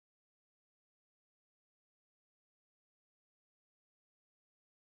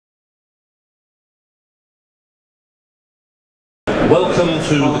Welcome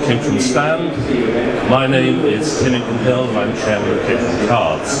to the Caterham stand. My name is Tim Hill and I'm chairman of Caterham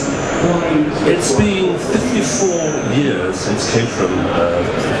Cars. It's been 54 years since Caterham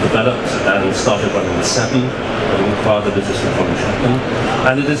developed and started running the 7, having acquired the business from Colin Chapman.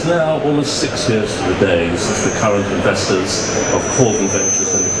 And it is now almost 6 years to the day since the current investors of Corvin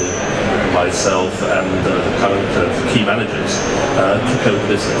Ventures Limited, myself and the current key managers took over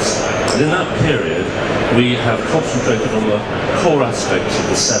the business. And in that period, we have concentrated on the core aspects of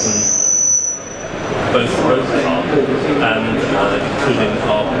the 7, both road car and including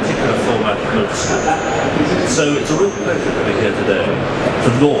our particular format of motorsport. So it's a real pleasure to be here today to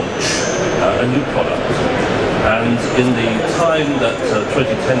launch a new product. And in the time that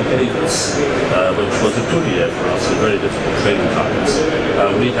 2010 gave us, which was a good year for us in very difficult trading times,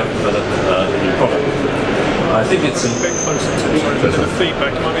 we have developed a new product. I think it's is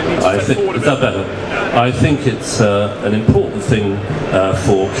that better? I think it's an important thing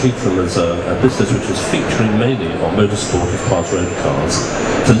for Caterham as a business which is featuring mainly on motorsport as class road cars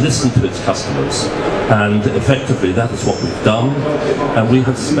to listen to its customers, and effectively that is what we've done, and we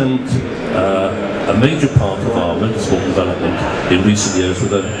have spent a major part of our motorsport development in recent years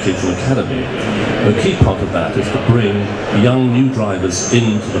with the Caterham Academy. The key part of that is to bring young new drivers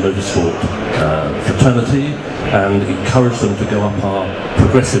into the motorsport fraternity and encourage them to go up our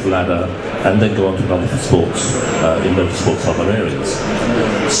progressive ladder and then go on to other sports in motorsports other areas.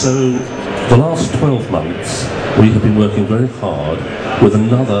 So the last 12 months we have been working very hard with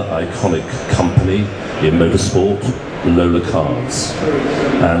another iconic company in motorsport, Lola Cars.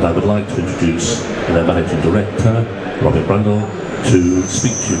 And I would like to introduce their managing director, Robin Brundle, to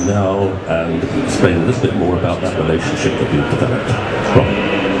speak to you now and explain a little bit more about that relationship that we've developed.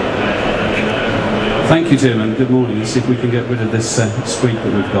 Robin. Thank you, Tim, and good morning. Let's see if we can get rid of this squeak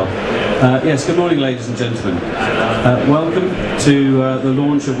that we've got. Yes, good morning, ladies and gentlemen. Welcome to the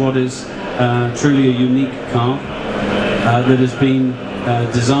launch of what is truly a unique car that has been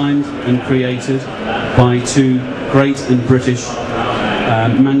designed and created by 2 great and British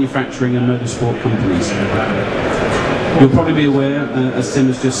manufacturing and motorsport companies. You'll probably be aware, as Tim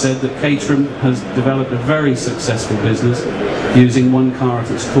has just said, that Caterham has developed a very successful business using one car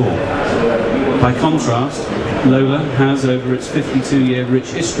at its core. By contrast, Lola has, over its 52-year rich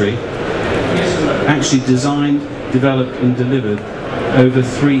history, actually designed, developed and delivered over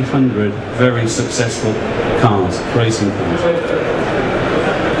 300 very successful cars, racing cars.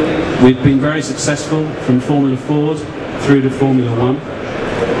 We've been very successful from Formula Ford through to Formula 1.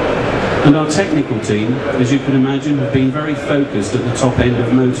 And our technical team, as you can imagine, have been very focused at the top end of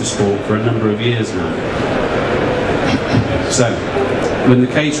motorsport for a number of years now. So, when the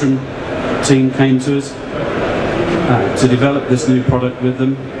Caterham team came to us to develop this new product with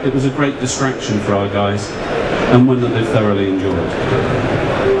them, it was a great distraction for our guys and one that they've thoroughly enjoyed.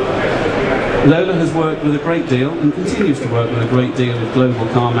 Lola has worked with a great deal and continues to work with a great deal of global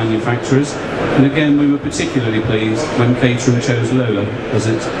car manufacturers, and again we were particularly pleased when Caterham chose Lola as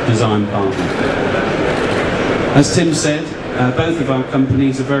its design partner. As Tim said, both of our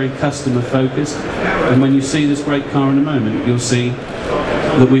companies are very customer focused, and when you see this great car in a moment you'll see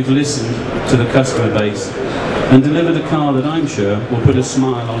that we've listened to the customer base and delivered a car that I'm sure will put a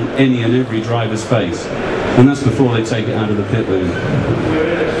smile on any and every driver's face, and that's before they take it out of the pit room.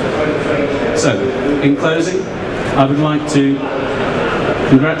 So, in closing, I would like to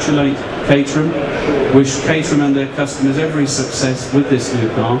congratulate Caterham, wish Caterham and their customers every success with this new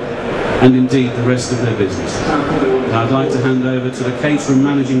car, and indeed the rest of their business. I'd like to hand over to the Caterham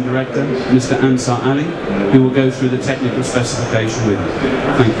Managing Director, Mr. Ansar Ali, who will go through the technical specification with you.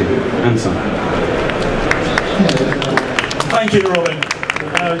 Thank you. Ansar. Thank you, Robin.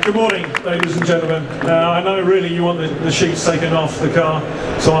 Good morning, ladies and gentlemen. I know really you want the sheets taken off the car,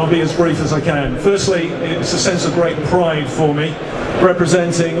 so I'll be as brief as I can. Firstly, it's a sense of great pride for me,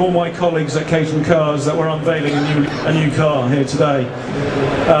 representing all my colleagues at Caterham Cars that we're unveiling a new car here today.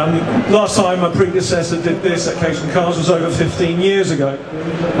 Last time my predecessor did this at Caterham Cars was over 15 years ago,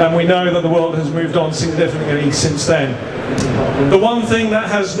 and we know that the world has moved on significantly since then. The one thing that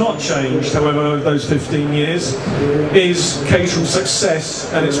has not changed, however, over those 15 years is Caterham's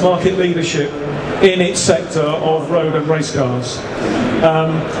success and its market leadership in its sector of road and race cars.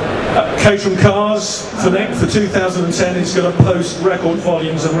 Caterham Cars for 2010 is going to post record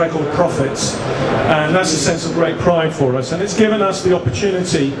volumes and record profits, and that's a sense of great pride for us, and it's given us the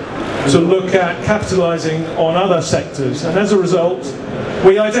opportunity to look at capitalising on other sectors, and as a result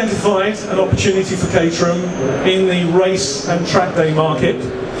we identified an opportunity for Caterham in the race and track day market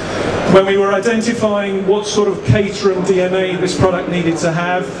When we were identifying what sort of Caterham DNA this product needed to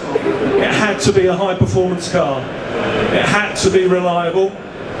have, it had to be a high-performance car. It had to be reliable.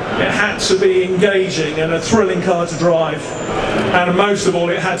 It had to be engaging and a thrilling car to drive. And most of all,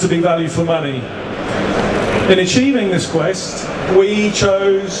 it had to be value for money. In achieving this quest, we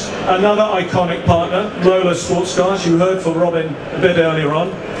chose another iconic partner, Lola sports cars. You heard from Robin a bit earlier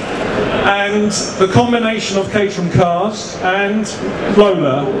on. And the combination of Caterham cars and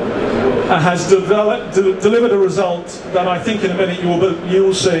Lola has delivered a result that I think in a minute you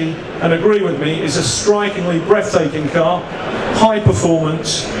will see and agree with me is a strikingly breathtaking car, high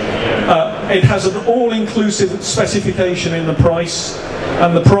performance. It has an all-inclusive specification in the price,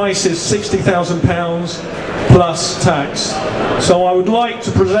 and the price is £60,000 plus tax. So I would like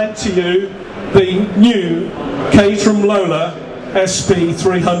to present to you the new Caterham Lola SP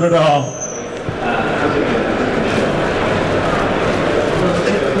 300R.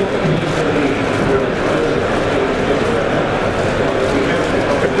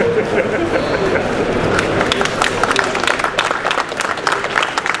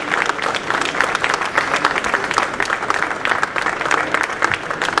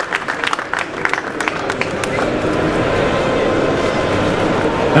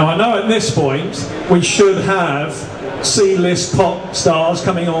 Now I know at this point we should have C-list pop stars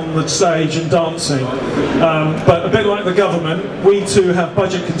coming on the stage and dancing, but a bit like the government, we too have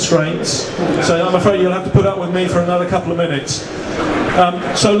budget constraints, so I'm afraid you'll have to put up with me for another couple of minutes.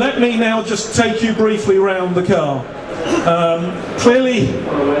 So let me now just take you briefly around the car. Clearly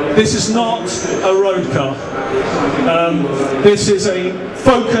this is not a road car. This is a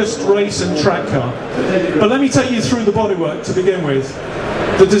focused race and track car. But let me take you through the bodywork to begin with.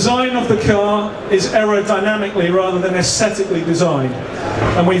 The design of the car is aerodynamically rather than aesthetically designed,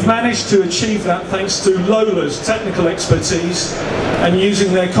 and we've managed to achieve that thanks to Lola's technical expertise and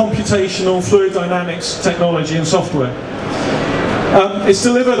using their computational fluid dynamics technology and software. It's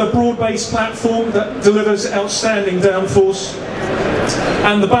delivered a broad-based platform that delivers outstanding downforce,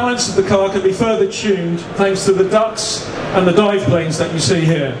 and the balance of the car can be further tuned thanks to the ducts and the dive planes that you see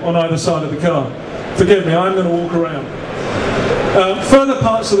here on either side of the car. Forgive me, I'm going to walk around. Further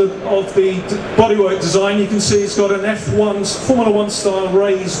parts of the bodywork design, you can see it's got an Formula 1 style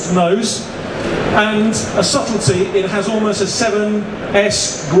raised nose, and a subtlety, it has almost a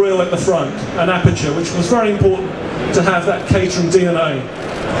 7S grille at the front, an aperture, which was very important to have that Caterham DNA.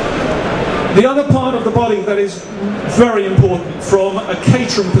 The other part of the body that is very important from a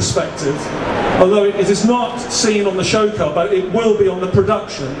Caterham perspective, although it is not seen on the show car, but it will be on the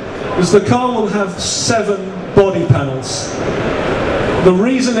production, is the car will have 7 body panels. The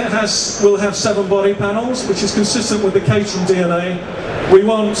reason it will have 7 body panels, which is consistent with the Caterham DNA, we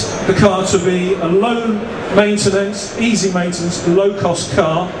want the car to be a low maintenance, easy maintenance, low cost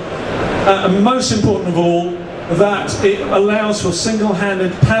car, and most important of all, that it allows for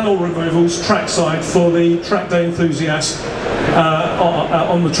single-handed panel removals trackside for the track day enthusiast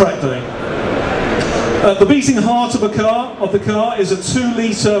on the track day. The beating heart of the car is a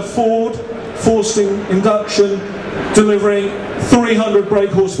 2-litre Ford 4-sting induction delivering 300 brake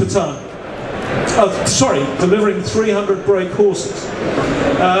horse per tonne. Delivering 300 brake horses.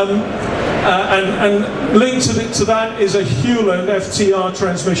 And linked to that is a Hewland FTR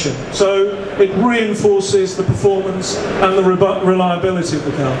transmission. So it reinforces the performance and the reliability of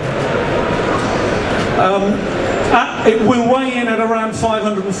the car. It will weigh in at around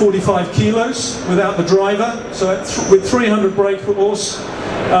 545 kilos without the driver, so with 300 brake horse,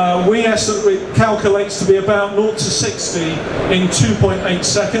 we estimate it calculates to be about 0 to 60 in 2.8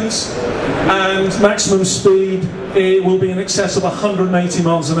 seconds, and maximum speed it will be in excess of 180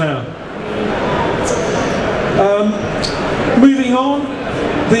 miles an hour. Moving on,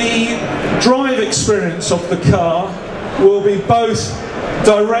 the drive experience of the car will be both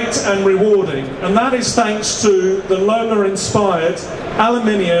direct and rewarding, and that is thanks to the Lola inspired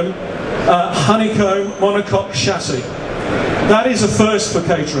aluminium honeycomb monocoque chassis. That is a first for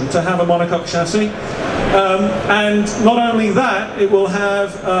Caterham to have a monocoque chassis, and not only that, it will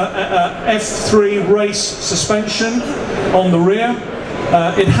have F3 race suspension on the rear.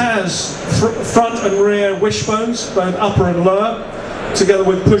 It has front and rear wishbones, both upper and lower, together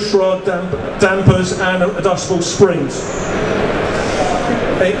with pushrod dampers and adjustable springs.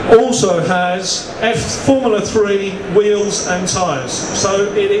 It also has Formula 3 wheels and tyres,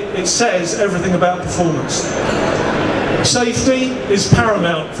 so it says everything about performance. Safety is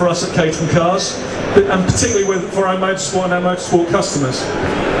paramount for us at Caterham Cars, and particularly for our motorsport and our motorsport customers.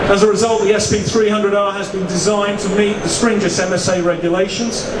 As a result, the SP300R has been designed to meet the stringent MSA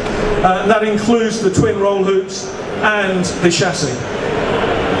regulations, and that includes the twin roll hoops and the chassis.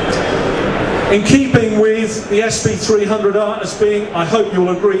 In keeping with the SP300R as being, I hope you'll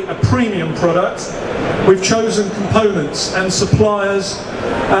agree, a premium product, we've chosen components and suppliers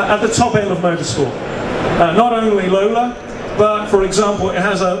at the top end of motorsport. Not only Lola, but for example it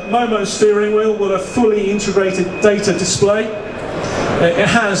has a Momo steering wheel with a fully integrated data display. It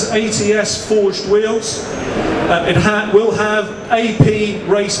has ATS forged wheels. It will have AP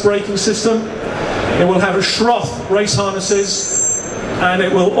race braking system. It will have a Schroth race harnesses. And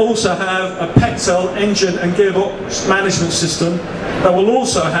it will also have a Pectel engine and gearbox management system that will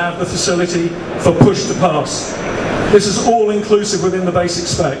also have the facility for push to pass. This is all inclusive within the basic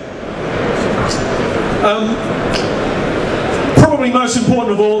spec. Probably most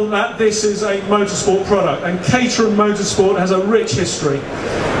important of all, that this is a motorsport product, and Caterham Motorsport has a rich history,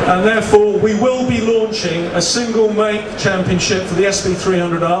 and therefore we will be launching a single make championship for the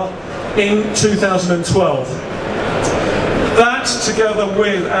SP300R in 2012. That, together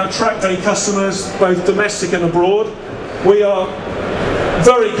with our track day customers, both domestic and abroad, we are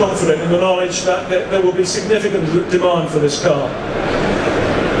very confident in the knowledge that there will be significant demand for this car.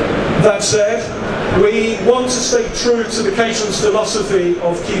 That said, we want to stay true to the Caterham's philosophy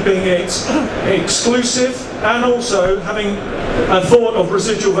of keeping it exclusive and also having a thought of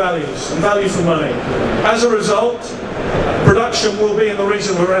residual values and value for money. As a result, production will be in the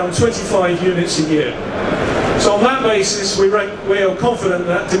region of around 25 units a year. So on that basis, we are confident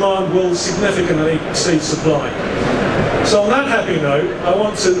that demand will significantly exceed supply. So on that happy note, I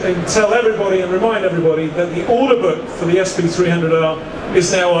want to tell everybody and remind everybody that the order book for the SP300R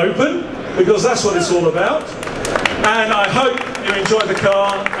is now open, because that's what it's all about. And I hope you enjoy the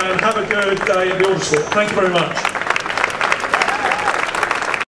car and have a good day at the Autosport. Thank you very much.